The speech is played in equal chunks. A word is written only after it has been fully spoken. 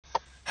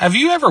Have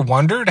you ever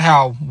wondered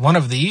how one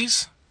of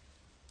these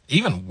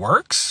even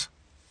works?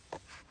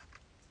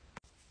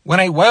 When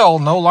a well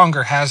no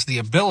longer has the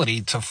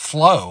ability to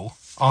flow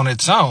on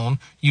its own,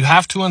 you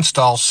have to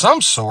install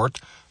some sort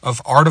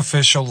of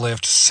artificial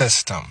lift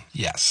system.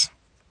 Yes.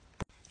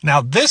 Now,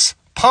 this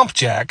pump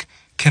jack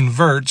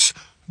converts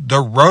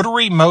the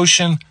rotary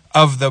motion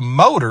of the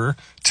motor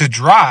to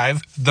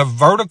drive the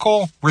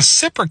vertical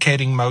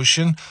reciprocating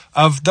motion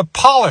of the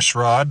polish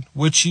rod,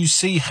 which you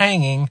see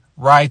hanging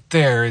right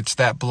there. It's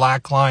that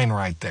black line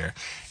right there.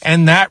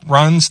 And that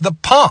runs the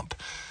pump.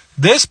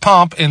 This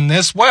pump in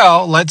this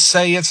well, let's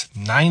say it's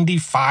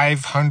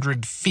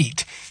 9,500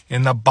 feet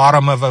in the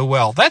bottom of a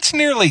well. That's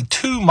nearly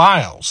 2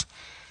 miles.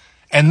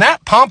 And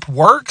that pump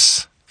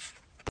works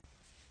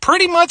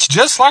pretty much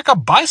just like a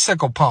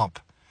bicycle pump.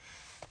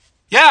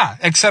 Yeah,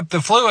 except the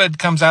fluid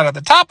comes out of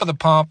the top of the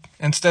pump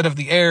instead of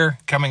the air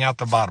coming out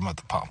the bottom of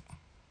the pump.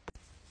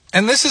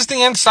 And this is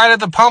the inside of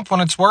the pump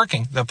when it's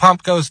working. The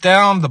pump goes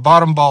down, the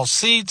bottom ball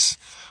seats.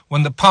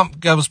 When the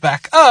pump goes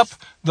back up,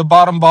 the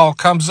bottom ball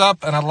comes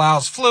up and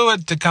allows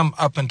fluid to come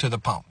up into the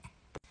pump.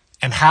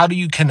 And how do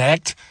you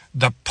connect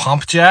the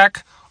pump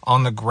jack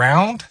on the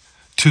ground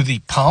to the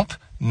pump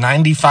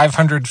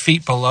 9,500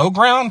 feet below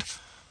ground?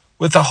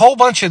 With a whole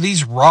bunch of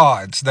these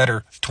rods that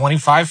are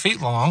 25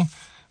 feet long,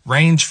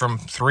 range from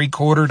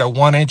 3/4 to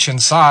 1 inch in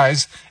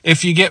size.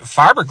 If you get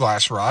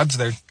fiberglass rods,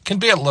 they can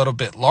be a little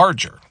bit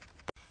larger.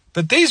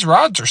 But these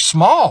rods are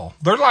small.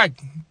 They're like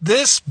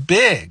this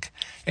big.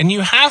 And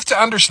you have to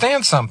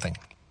understand something.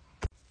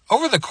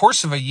 Over the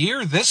course of a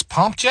year, this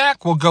pump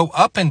jack will go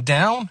up and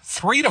down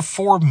 3 to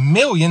 4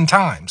 million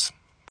times.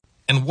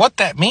 And what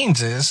that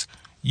means is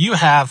you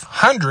have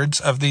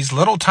hundreds of these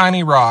little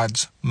tiny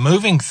rods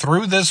moving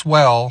through this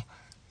well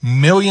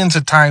millions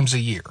of times a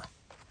year.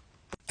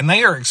 And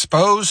they are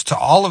exposed to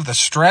all of the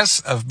stress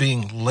of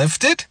being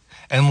lifted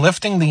and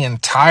lifting the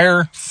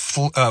entire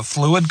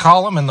fluid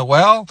column in the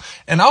well,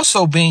 and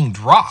also being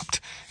dropped.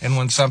 And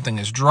when something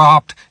is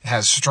dropped, it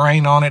has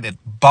strain on it, it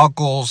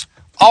buckles,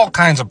 all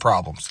kinds of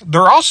problems.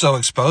 They're also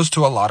exposed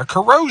to a lot of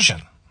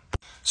corrosion.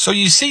 So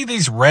you see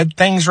these red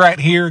things right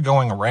here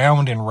going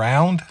round and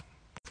round?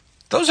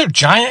 Those are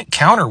giant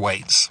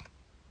counterweights.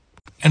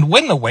 And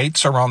when the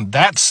weights are on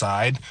that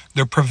side,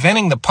 they're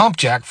preventing the pump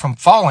jack from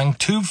falling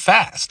too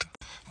fast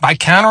by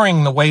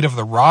countering the weight of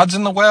the rods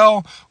in the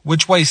well,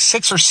 which weighs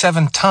 6 or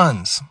 7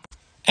 tons.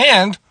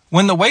 And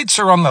when the weights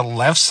are on the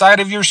left side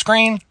of your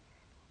screen,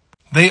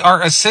 they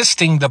are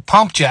assisting the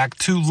pump jack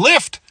to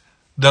lift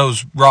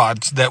those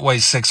rods that weigh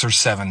 6 or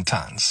 7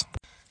 tons.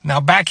 Now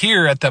back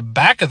here at the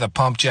back of the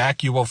pump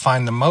jack, you will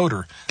find the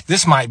motor.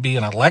 This might be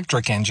an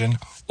electric engine,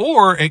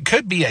 or it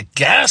could be a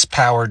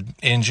gas-powered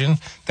engine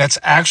that's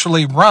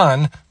actually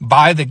run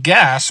by the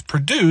gas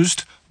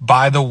produced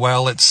by the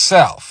well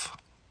itself.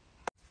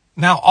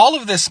 Now, all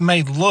of this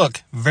may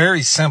look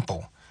very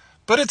simple,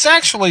 but it's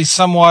actually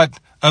somewhat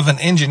of an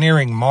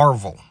engineering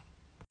marvel.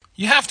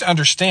 You have to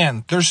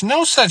understand, there's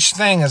no such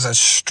thing as a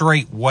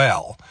straight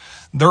well.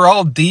 They're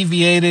all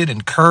deviated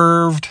and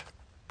curved.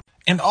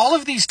 And all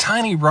of these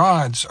tiny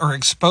rods are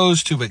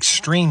exposed to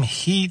extreme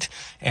heat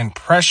and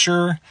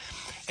pressure.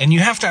 And you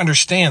have to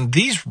understand,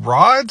 these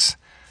rods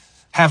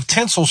have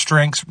tensile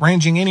strengths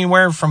ranging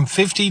anywhere from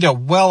 50 to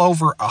well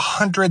over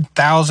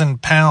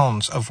 100,000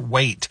 pounds of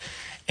weight.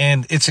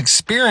 And it's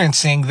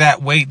experiencing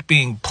that weight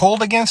being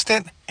pulled against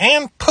it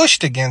and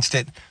pushed against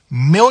it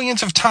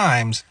millions of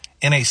times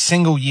in a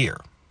single year.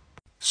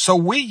 So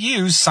we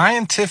use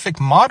scientific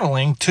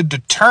modeling to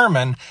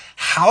determine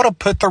how to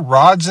put the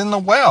rods in the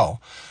well.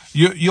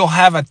 You'll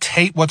have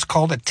what's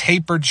called a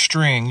tapered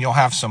string. You'll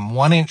have some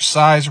 1-inch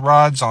size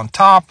rods on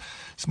top,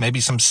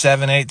 maybe some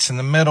 7/8 in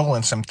the middle,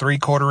 and some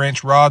 3/4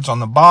 inch rods on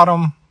the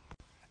bottom.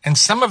 And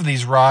some of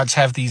these rods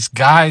have these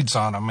guides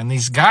on them, and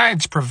these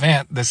guides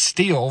prevent the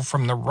steel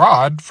from the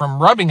rod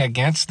from rubbing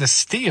against the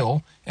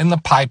steel in the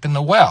pipe in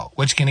the well,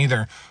 which can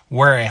either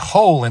wear a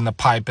hole in the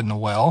pipe in the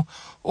well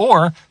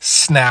or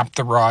snap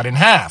the rod in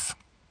half.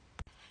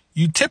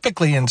 You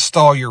typically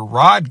install your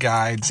rod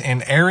guides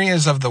in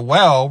areas of the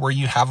well where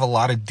you have a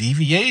lot of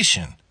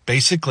deviation,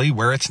 basically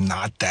where it's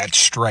not that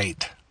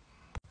straight.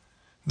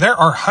 There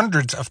are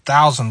hundreds of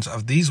thousands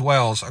of these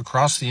wells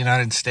across the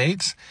United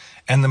States,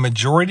 and the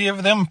majority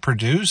of them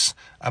produce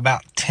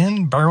about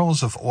 10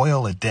 barrels of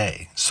oil a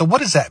day. So what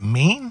does that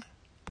mean?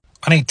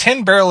 On a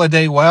 10 barrel a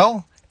day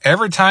well,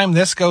 every time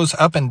this goes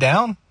up and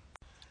down,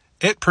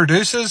 it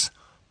produces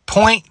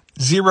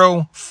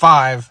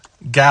 0.05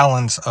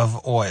 gallons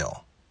of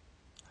oil.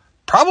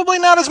 Probably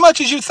not as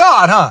much as you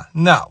thought, huh?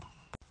 No.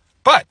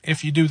 But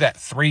if you do that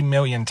 3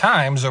 million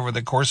times over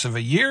the course of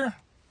a year,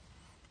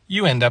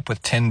 you end up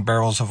with 10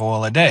 barrels of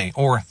oil a day,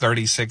 or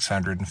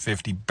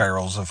 3,650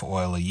 barrels of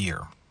oil a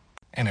year.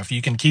 And if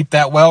you can keep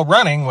that well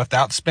running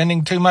without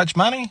spending too much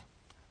money,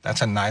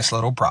 that's a nice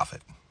little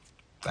profit.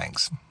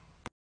 Thanks.